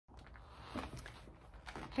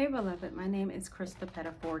Hey beloved, my name is Krista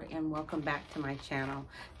Pettiford and welcome back to my channel.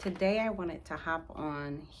 Today I wanted to hop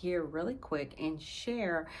on here really quick and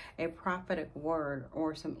share a prophetic word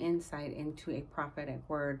or some insight into a prophetic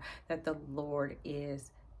word that the Lord is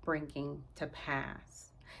bringing to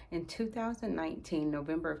pass. In 2019,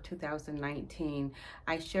 November of 2019,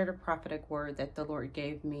 I shared a prophetic word that the Lord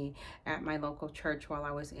gave me at my local church while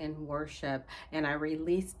I was in worship, and I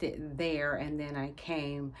released it there, and then I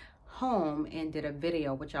came home and did a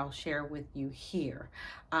video which I'll share with you here.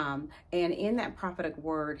 And in that prophetic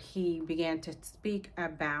word, he began to speak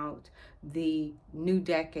about the new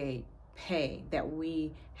decade pay that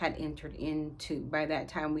we had entered into. By that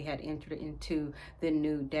time, we had entered into the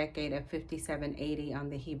new decade of 5780 on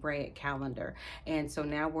the Hebraic calendar. And so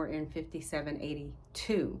now we're in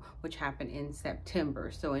 5782, which happened in September.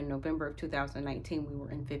 So in November of 2019, we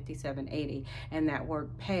were in 5780. And that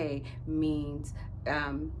word pay means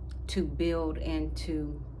to build and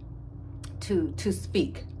to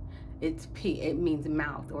speak. It means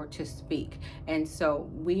mouth or to speak. And so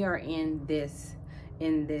we are in this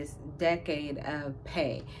decade of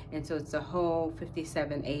pay, and so it's a whole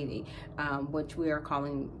 5780, which we are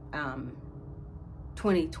calling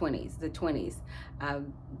 2020s, the 20s of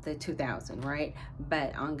the 2000, right?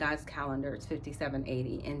 But on God's calendar, it's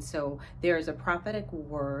 5780. And so there is a prophetic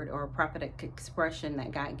word or a prophetic expression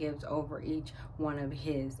that God gives over each one of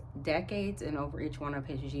his decades and over each one of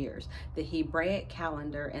his years. The Hebraic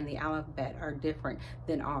calendar and the alphabet are different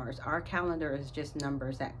than ours. Our calendar is just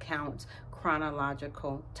numbers that counts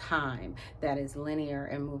chronological time, that is linear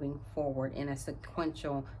and moving forward in a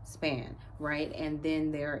sequential span, right? And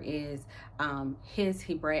then there is his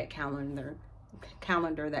Hebraic calendar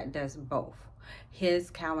that does both. His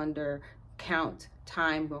calendar counts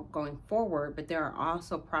time going forward, but there are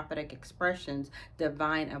also prophetic expressions,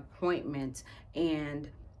 divine appointments, and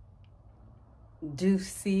due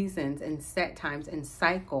seasons and set times and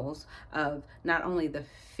cycles of not only the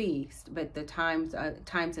feast but the times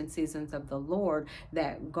and seasons of the Lord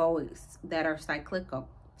that are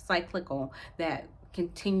cyclical, that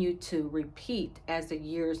continue to repeat as the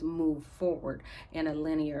years move forward in a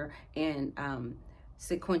linear and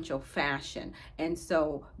sequential fashion. And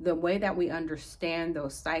so the way that we understand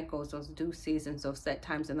those cycles, those due seasons, those set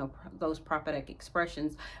times, and those prophetic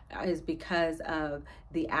expressions is because of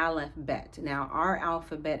the alphabet. Now, our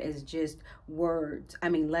alphabet is just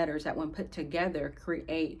letters that when put together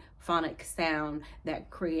create phonic sound that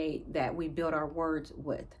we build our words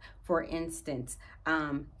with. For instance,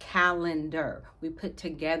 calendar, we put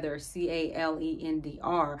together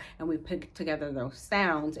CALENDR, and we put together those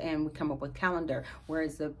sounds and we come up with calendar.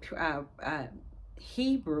 Whereas the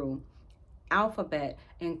Hebrew alphabet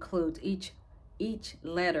includes each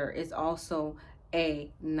letter is also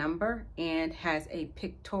a number and has a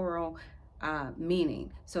pictorial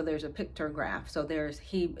meaning. So there's a pictograph. So there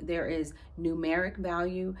is numeric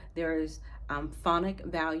value, there is phonic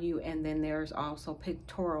value, and then there's also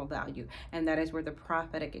pictorial value, and that is where the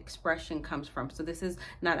prophetic expression comes from. So this is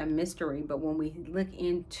not a mystery, but when we look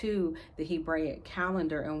into the Hebraic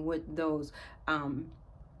calendar and what those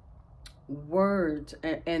words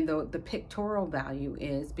and the pictorial value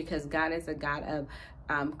is, because God is a God of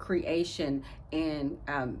creation and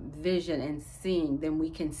vision and seeing, then we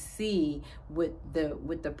can see what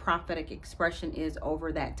the prophetic expression is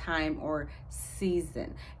over that time or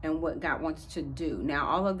season and what God wants to do. Now,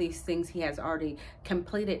 all of these things he has already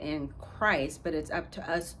completed in Christ, but it's up to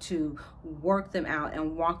us to work them out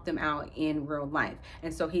and walk them out in real life.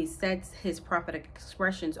 And so he sets his prophetic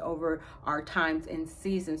expressions over our times and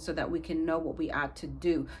seasons so that we can know what we ought to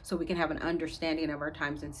do, so we can have an understanding of our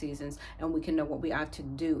times and seasons, and we can know what we ought to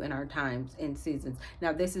do in our times and seasons.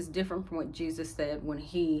 Now, this is different from what Jesus said when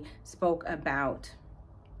he spoke about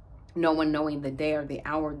no one knowing the day or the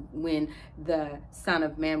hour when the Son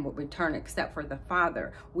of Man will return except for the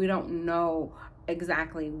Father. We don't know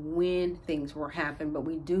exactly when things will happen, but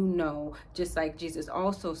we do know, just like Jesus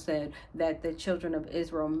also said, that the children of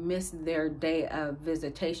Israel missed their day of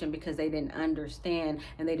visitation because they didn't understand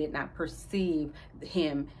and they did not perceive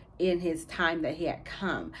him in his time that he had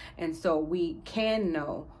come. And so we can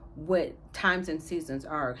know what times and seasons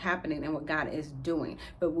are happening and what God is doing,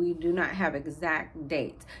 but we do not have exact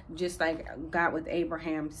dates. Just like God with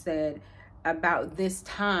Abraham said, about this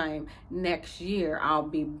time next year I'll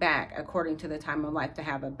be back according to the time of life to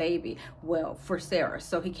have a baby. Well, for Sarah,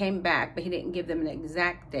 so he came back, but he didn't give them an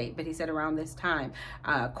exact date, but he said around this time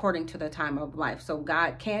according to the time of life. So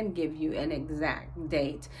God can give you an exact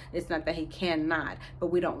date. It's not that he cannot, but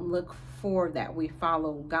we don't look for that. We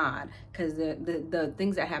follow God, because the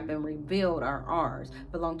things that have been revealed are ours,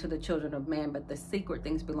 belong to the children of man, but the secret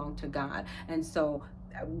things belong to God. And so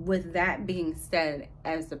with that being said,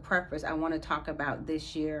 as the preface, I want to talk about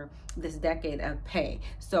this year, this decade of pay.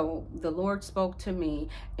 So the Lord spoke to me,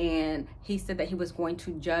 and he said that he was going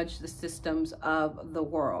to judge the systems of the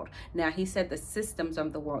world. Now, he said the systems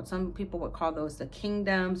of the world. Some people would call those the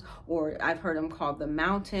kingdoms, or I've heard them called the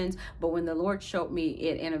mountains. But when the Lord showed me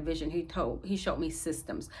it in a vision, he showed me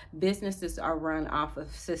systems. Businesses are run off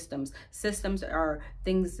of systems. Systems are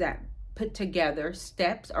things that put together,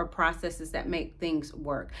 steps or processes that make things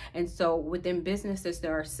work. And so within businesses,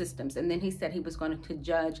 there are systems. And then he said he was going to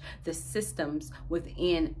judge the systems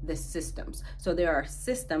within the systems. So there are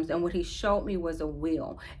systems, and what he showed me was a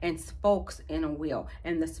wheel and spokes in a wheel.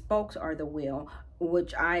 And the spokes are the wheel,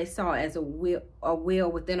 which I saw as a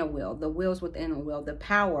wheel within a wheel, the wheels within a wheel,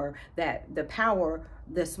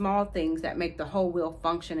 the small things that make the whole wheel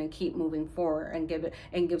function and keep moving forward, and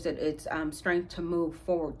gives it its strength to move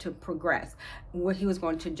forward, to progress. Where he was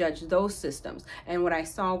going to judge those systems. And what I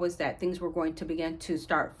saw was that things were going to begin to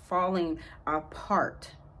start falling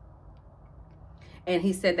apart. And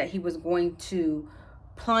he said that he was going to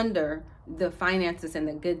plunder the finances and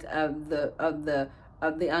the goods of the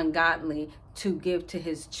ungodly to give to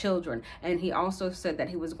his children. And he also said that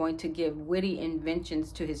he was going to give witty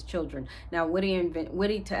inventions to his children. Now,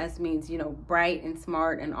 witty to us means, bright and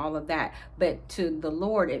smart and all of that. But to the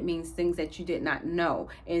Lord, it means things that you did not know.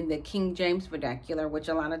 In the King James vernacular, which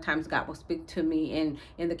a lot of times God will speak to me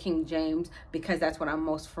in the King James, because that's what I'm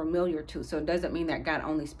most familiar to. So it doesn't mean that God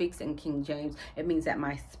only speaks in King James. It means that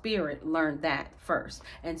my spirit learned that first.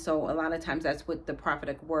 And so a lot of times that's what the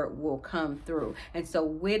prophetic word will come through. And so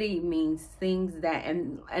witty means things that,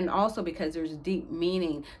 and also because there's deep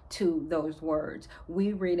meaning to those words.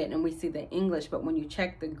 We read it and we see the English, but when you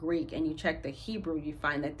check the Greek and you check the Hebrew, you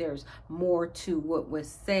find that there's more to what was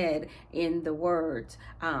said in the words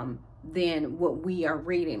than what we are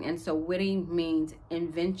reading. And so witty means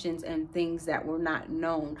inventions and things that were not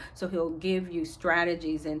known. So he'll give you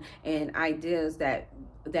strategies and ideas that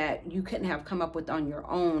you couldn't have come up with on your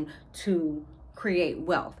own to create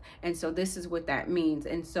wealth. And so this is what that means.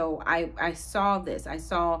 And so I saw this. I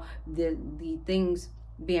saw the things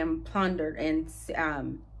being plundered, and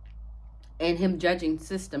him judging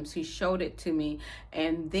systems. He showed it to me.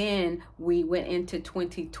 And then we went into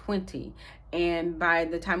 2020. And by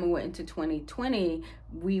the time we went into 2020,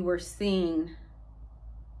 we were seeing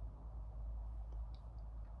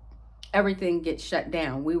everything gets shut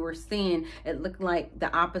down. We were seeing, it looked like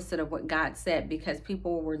the opposite of what God said, because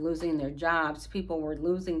people were losing their jobs. People were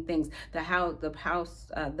losing things.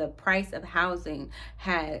 The price of housing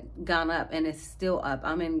had gone up, and it's still up.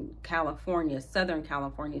 I'm in California, Southern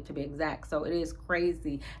California to be exact. So it is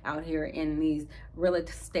crazy out here in these real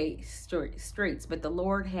estate streets. But the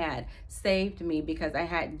Lord had saved me, because I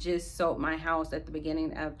had just sold my house at the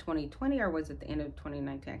beginning of 2020, or was it the end of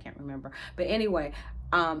 2019? I can't remember. But anyway,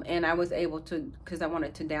 and I was able to, because I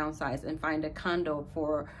wanted to downsize and find a condo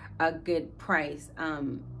for a good price.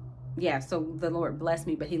 So the Lord blessed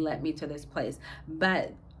me, but he led me to this place.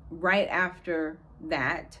 But right after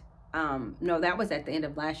that, that was at the end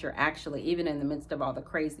of last year, actually. Even in the midst of all the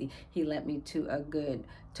crazy, he led me to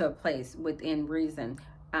a place within reason.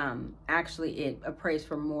 Actually, it appraised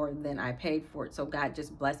for more than I paid for it. So God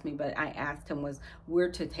just blessed me, but I asked him where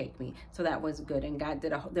to take me. So that was good. And God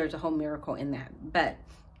there's a whole miracle in that. But,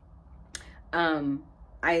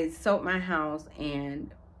 I sold my house,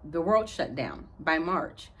 and the world shut down by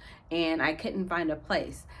March, and I couldn't find a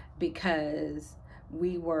place because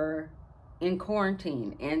we were in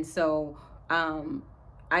quarantine. And so,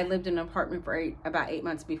 I lived in an apartment for about 8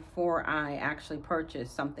 months before I actually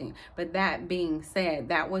purchased something. But that being said,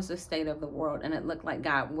 that was the state of the world. And it looked like,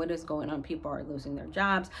 God, what is going on? People are losing their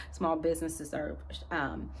jobs. Small businesses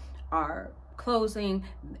are closing.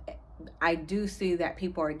 I do see that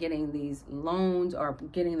people are getting these loans, or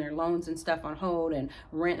getting their loans and stuff on hold, and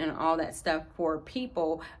rent and all that stuff for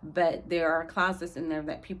people. But there are clauses in there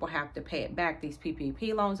that people have to pay it back. These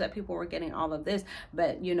PPP loans that people were getting, all of this.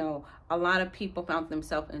 But, a lot of people found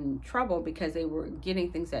themselves in trouble because they were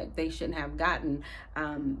getting things that they shouldn't have gotten,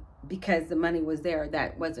 because the money was there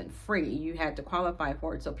that wasn't free. You had to qualify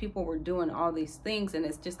for it. So people were doing all these things, and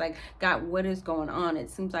it's just like, God, what is going on? It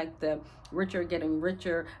seems like the rich are getting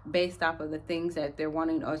richer based off of the things that they're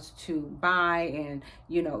wanting us to buy, and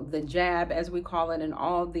the jab, as we call it, and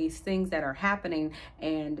all these things that are happening.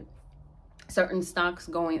 And certain stocks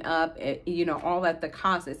going up, you know, all at the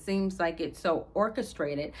cost. It seems like it's so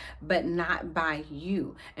orchestrated, but not by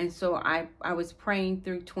you. And so I was praying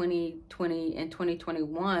through 2020 and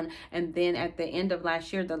 2021, and then at the end of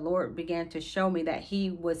last year, the Lord began to show me that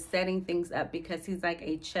he was setting things up, because he's like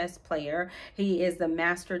a chess player. He is the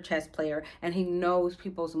master chess player, and he knows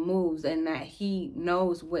people's moves, and that he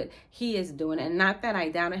knows what he is doing. And not that I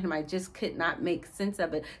doubted him, I just could not make sense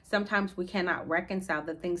of it. Sometimes we cannot reconcile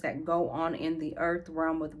the things that go on in the earth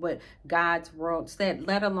realm with what God's word said,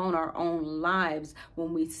 let alone our own lives,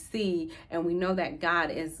 when we see and we know that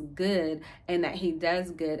God is good and that he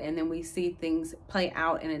does good, and then we see things play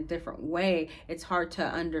out in a different way. It's hard to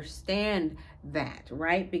understand that,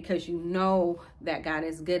 right? Because you know that God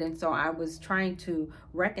is good. And so I was trying to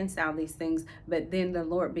reconcile these things, but then the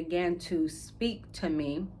Lord began to speak to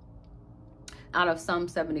me out of Psalm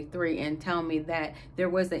 73 and tell me that there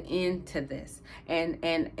was an end to this. And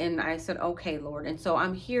I said, okay, Lord. And so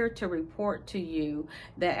I'm here to report to you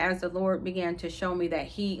that as the Lord began to show me that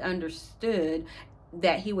he understood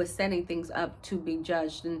that he was setting things up to be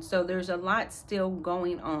judged. And so there's a lot still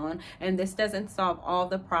going on, and this doesn't solve all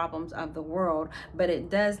the problems of the world, but it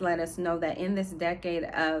does let us know that in this decade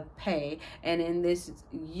of pay, and in this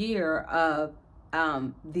year of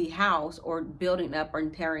the house, or building up or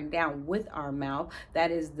tearing down with our mouth,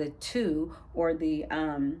 that is the two, or the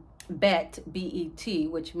bet, B-E-T,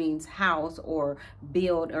 which means house or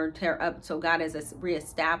build or tear up. So God is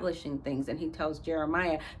reestablishing things, and he tells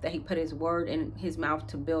Jeremiah that he put his word in his mouth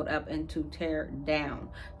to build up and to tear down,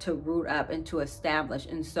 to root up and to establish.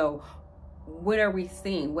 And so what are we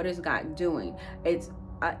seeing? What is God doing? It's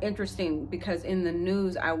interesting, because in the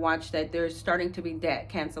news I watched that there's starting to be debt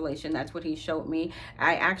cancellation. That's what he showed me.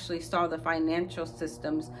 I actually saw the financial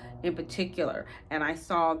systems in particular, and I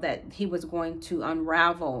saw that he was going to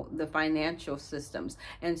unravel the financial systems.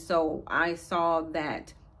 And so I saw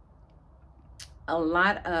that a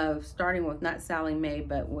lot of, starting with not Sallie Mae,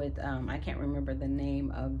 but with I can't remember the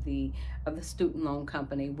name of the student loan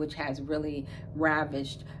company, which has really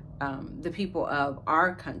ravished the people of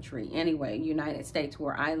our country, anyway, United States,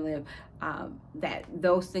 where I live, that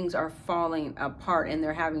those things are falling apart, and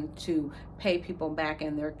they're having to pay people back,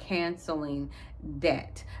 and they're canceling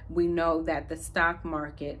debt. We know that the stock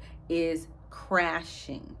market is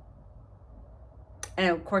crashing.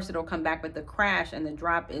 And of course it'll come back, but the crash and the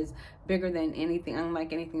drop is bigger than anything,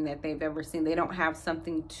 unlike anything that they've ever seen. They don't have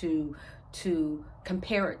something to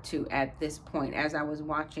compare it to at this point, as I was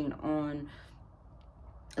watching on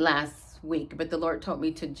last week. But the Lord told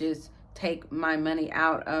me to just take my money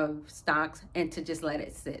out of stocks and to just let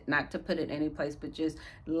it sit, not to put it any place, but just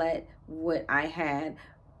let what I had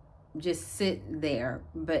just sit there,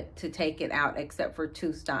 but to take it out, except for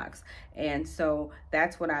 2 stocks. And so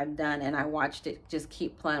that's what I've done, and I watched it just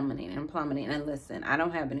keep plummeting and plummeting. And listen, I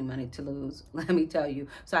don't have any money to lose, let me tell you.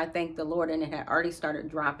 So I thank the Lord, and it had already started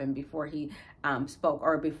dropping before he spoke,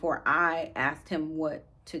 or before I asked him what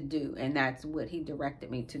to do, and that's what he directed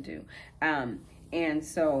me to do. And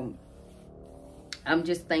so I'm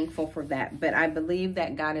just thankful for that. But I believe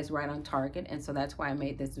that God is right on target. And so that's why I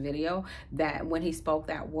made this video, that when he spoke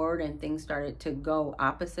that word and things started to go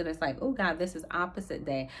opposite, it's like, oh God, this is opposite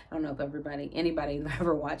day. I don't know if anybody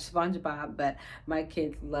ever watched SpongeBob, but my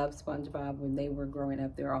kids loved SpongeBob when they were growing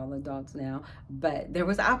up. They're all adults now, but there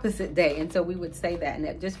was opposite day. And so we would say that, and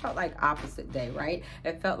it just felt like opposite day, right?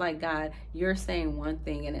 It felt like, God, you're saying one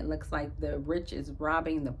thing, and it looks like the rich is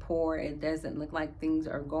robbing the poor. It doesn't look like things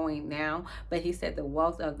are going now. But he said the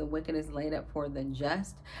wealth of the wicked is laid up for the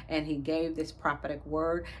just, and he gave this prophetic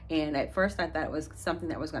word. And at first I thought it was something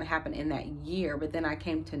that was going to happen in that year, but then I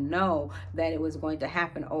came to know that it was going to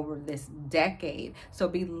happen over this decade. So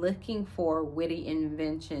be looking for witty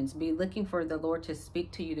inventions, be looking for the Lord to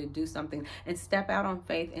speak to you to do something, and step out on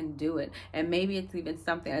faith and do it. And maybe it's even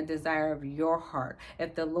something, a desire of your heart.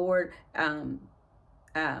 If the Lord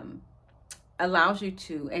allows you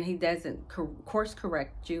to, and he doesn't course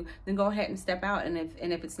correct you, then go ahead and step out. And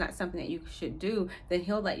if it's not something that you should do, then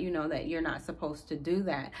he'll let you know that you're not supposed to do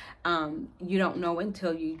that. You don't know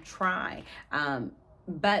until you try.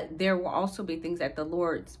 But there will also be things that the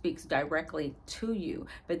Lord speaks directly to you.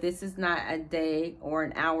 But this is not a day or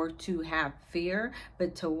an hour to have fear,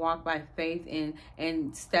 but to walk by faith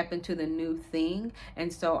and step into the new thing.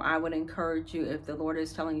 And so I would encourage you, if the Lord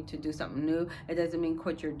is telling you to do something new, it doesn't mean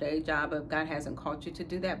quit your day job if God hasn't called you to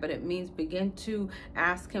do that, but it means begin to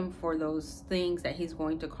ask him for those things that he's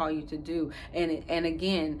going to call you to do. And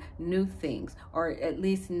again, new things, or at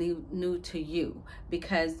least new to you,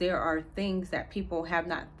 because there are things that people have have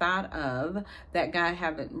not thought of, that God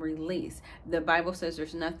haven't released. The Bible says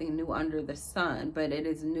there's nothing new under the sun, but it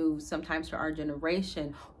is new sometimes to our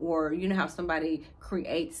generation. Or you know how somebody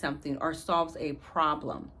creates something or solves a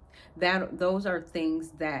problem. Those are things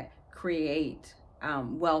that create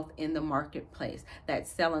wealth in the marketplace, that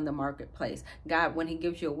sell in the marketplace. God, when he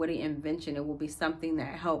gives you a witty invention, it will be something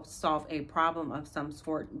that helps solve a problem of some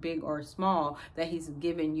sort, big or small, that he's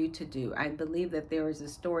given you to do. I believe that there is a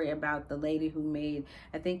story about the lady who made,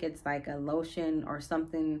 I think it's like a lotion or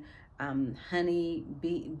something, honey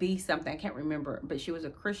bee something, I can't remember, but she was a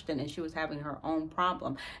Christian and she was having her own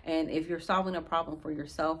problem. And if you're solving a problem for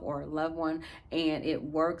yourself or a loved one and it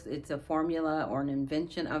works, it's a formula or an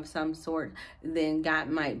invention of some sort, then God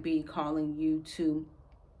might be calling you to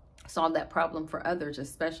solve that problem for others,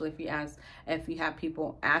 especially if you have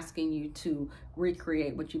people asking you to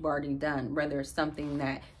recreate what you've already done, whether it's something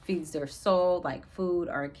that feeds their soul like food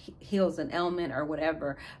or heals an ailment or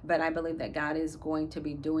whatever. But I believe that God is going to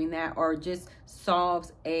be doing that, or just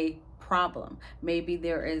solves a problem. Maybe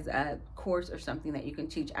there is a course or something that you can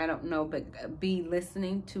teach, I don't know, but be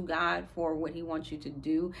listening to God for what he wants you to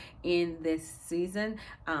do in this season,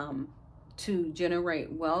 to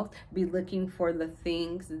generate wealth. Be looking for the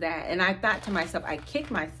things that, and I thought to myself, I kicked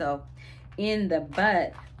myself in the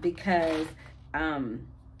butt because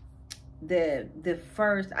the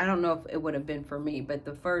first, I don't know if it would have been for me, but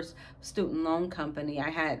the first student loan company, I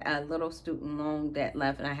had a little student loan debt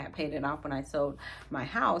left and I had paid it off when I sold my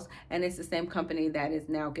house. And it's the same company that is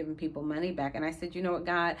now giving people money back. And I said, you know what,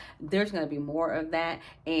 God, there's going to be more of that.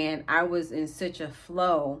 And I was in such a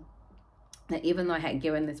flow that even though I had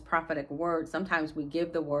given this prophetic word, sometimes we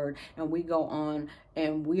give the word and we go on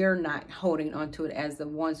and we're not holding on to it as the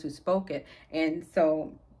ones who spoke it. And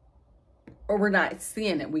so, or we're not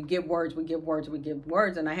seeing it. We give words, we give words, we give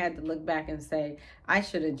words. And I had to look back and say, I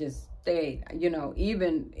should have just stayed, you know,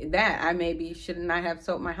 even that I maybe should not have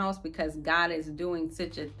sold my house, because God is doing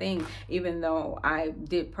such a thing. Even though I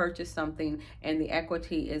did purchase something and the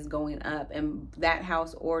equity is going up, and that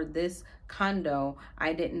house or this condo,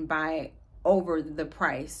 I didn't buy over the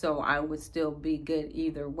price, so I would still be good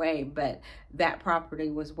either way, but that property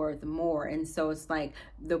was worth more. And so it's like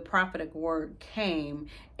the prophetic word came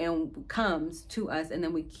and comes to us, and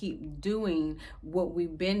then we keep doing what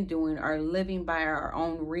we've been doing, or living by our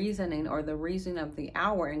own reasoning or the reason of the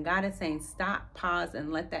hour. And God is saying, stop, pause,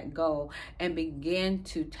 and let that go, and begin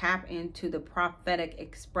to tap into the prophetic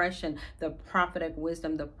expression, the prophetic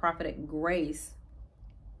wisdom, the prophetic grace,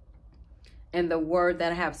 and the word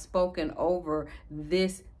that I have spoken over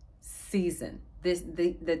this season,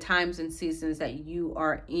 the times and seasons that you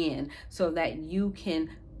are in, so that you can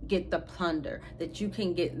get the plunder, that you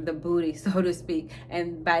can get the booty, so to speak.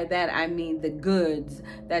 And by that I mean the goods.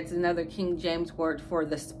 That's another King James word for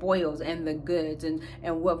the spoils and the goods, and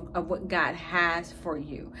what God has for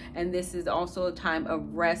you. And this is also a time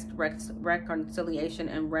of rest, reconciliation,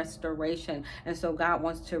 and restoration. And so God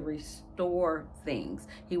wants to restore things.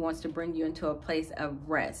 He wants to bring you into a place of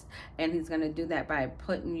rest, and he's going to do that by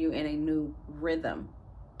putting you in a new rhythm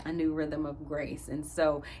of grace. And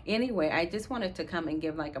so anyway, I just wanted to come and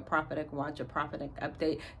give like a prophetic watch, a prophetic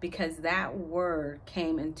update, because that word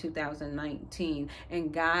came in 2019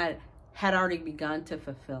 and God had already begun to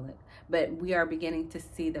fulfill it, but we are beginning to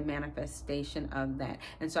see the manifestation of that.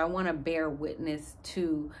 And so I want to bear witness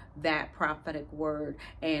to that prophetic word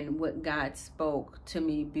and what God spoke to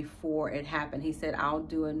me before it happened. He said, I'll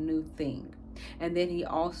do a new thing. And then he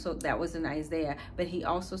also, that was in Isaiah, but he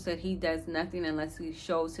also said he does nothing unless he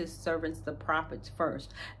shows his servants, the prophets,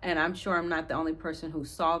 first. And I'm sure I'm not the only person who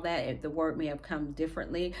saw that. If the word may have come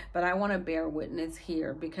differently, but I want to bear witness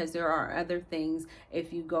here, because there are other things,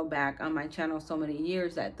 if you go back on my channel so many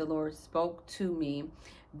years, that the Lord spoke to me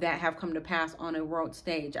that have come to pass on a world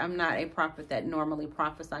stage. I'm not a prophet that normally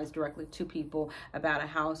prophesies directly to people about a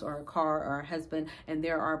house or a car or a husband, and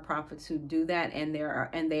there are prophets who do that, and they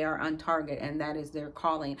are on target, and that is their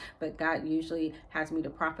calling. But God usually has me to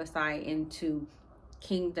prophesy into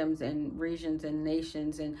kingdoms and regions and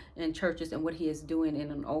nations and churches, and what he is doing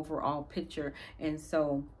in an overall picture. And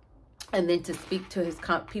so, and then to speak to his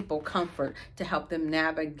people comfort, to help them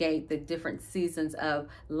navigate the different seasons of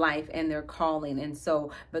life and their calling. And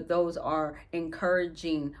so, but those are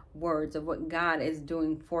encouraging words of what God is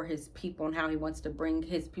doing for his people and how he wants to bring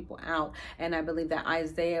his people out. And I believe that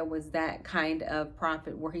Isaiah was that kind of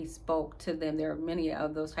prophet where he spoke to them. There are many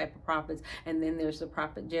of those type of prophets. And then there's the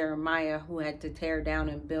prophet Jeremiah, who had to tear down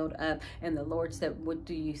and build up. And the Lord said, what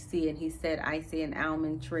do you see? And he said, I see an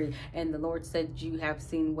almond tree. And the Lord said, you have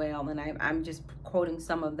seen well. And I'm just quoting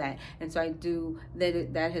some of that. And so I do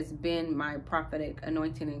that. That has been my prophetic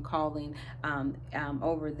anointing and calling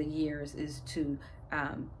over the years, is to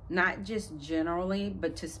not just generally,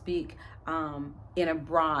 but to speak in a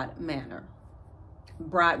broad manner,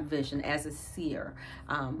 broad vision, as a seer,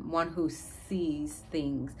 one who sees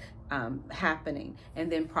things happening.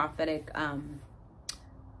 And then prophetic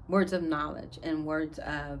words of knowledge and words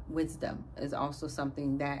of wisdom is also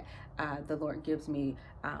something that the Lord gives me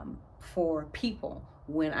for people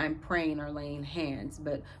when I'm praying or laying hands.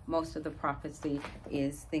 But most of the prophecy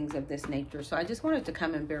is things of this nature. So I just wanted to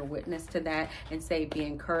come and bear witness to that and say, be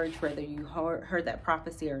encouraged whether you heard that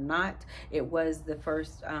prophecy or not. It was the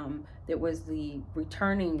first, it was the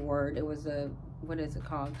returning word. It was a, what is it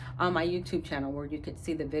called, on my YouTube channel, where you could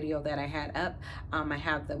see the video that I had up. I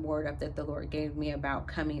have the word up that the Lord gave me about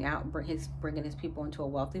coming out and bringing his people into a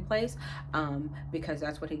wealthy place, because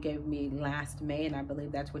that's what he gave me last May, and I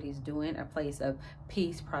believe that's what he's doing, a place of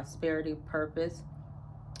peace, prosperity, purpose,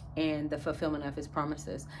 and the fulfillment of his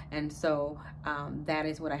promises. And so that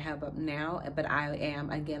is what I have up now. But I am,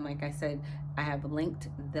 again, like I said, I have linked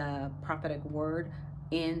the prophetic word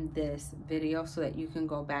in this video so that you can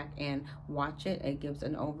go back and watch it. It gives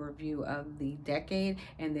an overview of the decade,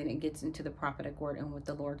 and then it gets into the prophetic word and what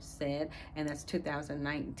the Lord said, and that's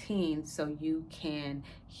 2019, so you can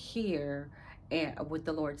hear what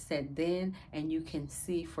the Lord said then, and you can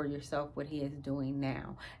see for yourself what he is doing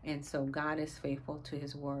now. And so God is faithful to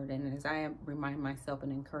his word, and as I remind myself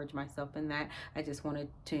and encourage myself in that, I just wanted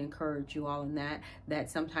to encourage you all in that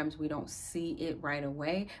sometimes we don't see it right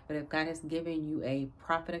away, but if God has given you a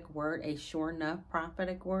prophetic word, a sure enough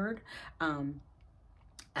prophetic word,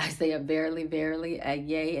 I say a verily, verily, a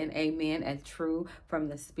yea and amen, as true from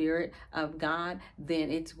the Spirit of God, then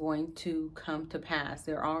it's going to come to pass.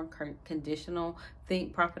 There are conditional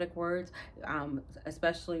prophetic words,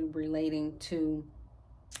 especially relating to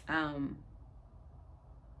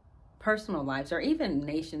personal lives, or even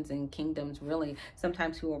nations and kingdoms, really.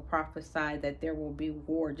 Sometimes he will prophesy that there will be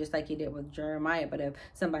war, just like he did with Jeremiah. But if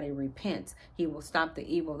somebody repents, he will stop the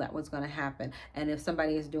evil that was going to happen. And if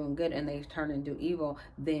somebody is doing good and they turn and do evil,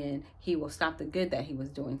 then he will stop the good that he was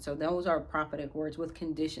doing. So those are prophetic words with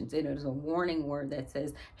conditions. It is a warning word that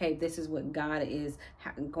says, hey, this is what God is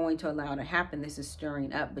going to allow to happen. This is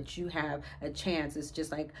stirring up, but you have a chance. It's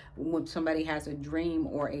just like when somebody has a dream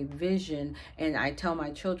or a vision, and I tell my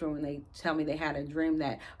children when they tell me they had a dream,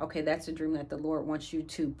 that, okay, that's a dream that the Lord wants you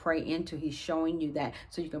to pray into. He's showing you that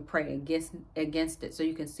so you can pray against it. So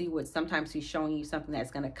you can see what, sometimes he's showing you something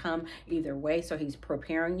that's going to come either way. So he's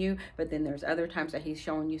preparing you, but then there's other times that he's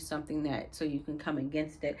showing you something that, so you can come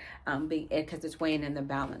against it, because it's weighing in the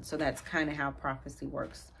balance. So that's kind of how prophecy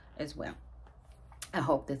works as well. I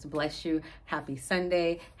hope this bless you. Happy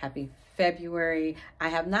Sunday. Happy February. I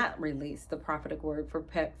have not released the prophetic word for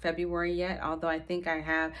February yet, although I think I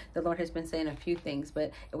have. The Lord has been saying a few things,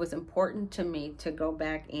 but it was important to me to go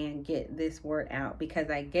back and get this word out, because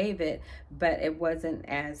I gave it, but it wasn't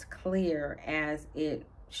as clear as it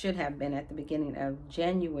should have been at the beginning of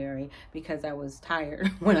January, because I was tired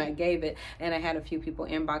when I gave it, and I had a few people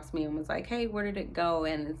inbox me and was like, hey, where did it go?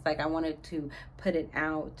 And it's like, I wanted to put it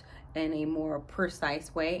out in a more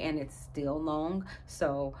precise way, and it's still long.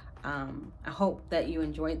 So I hope that you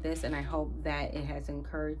enjoyed this, and I hope that it has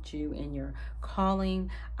encouraged you in your calling,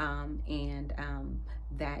 and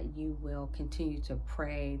that you will continue to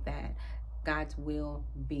pray that God's will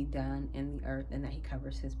be done in the earth, and that he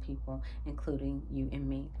covers his people, including you and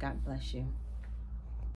me. God bless you.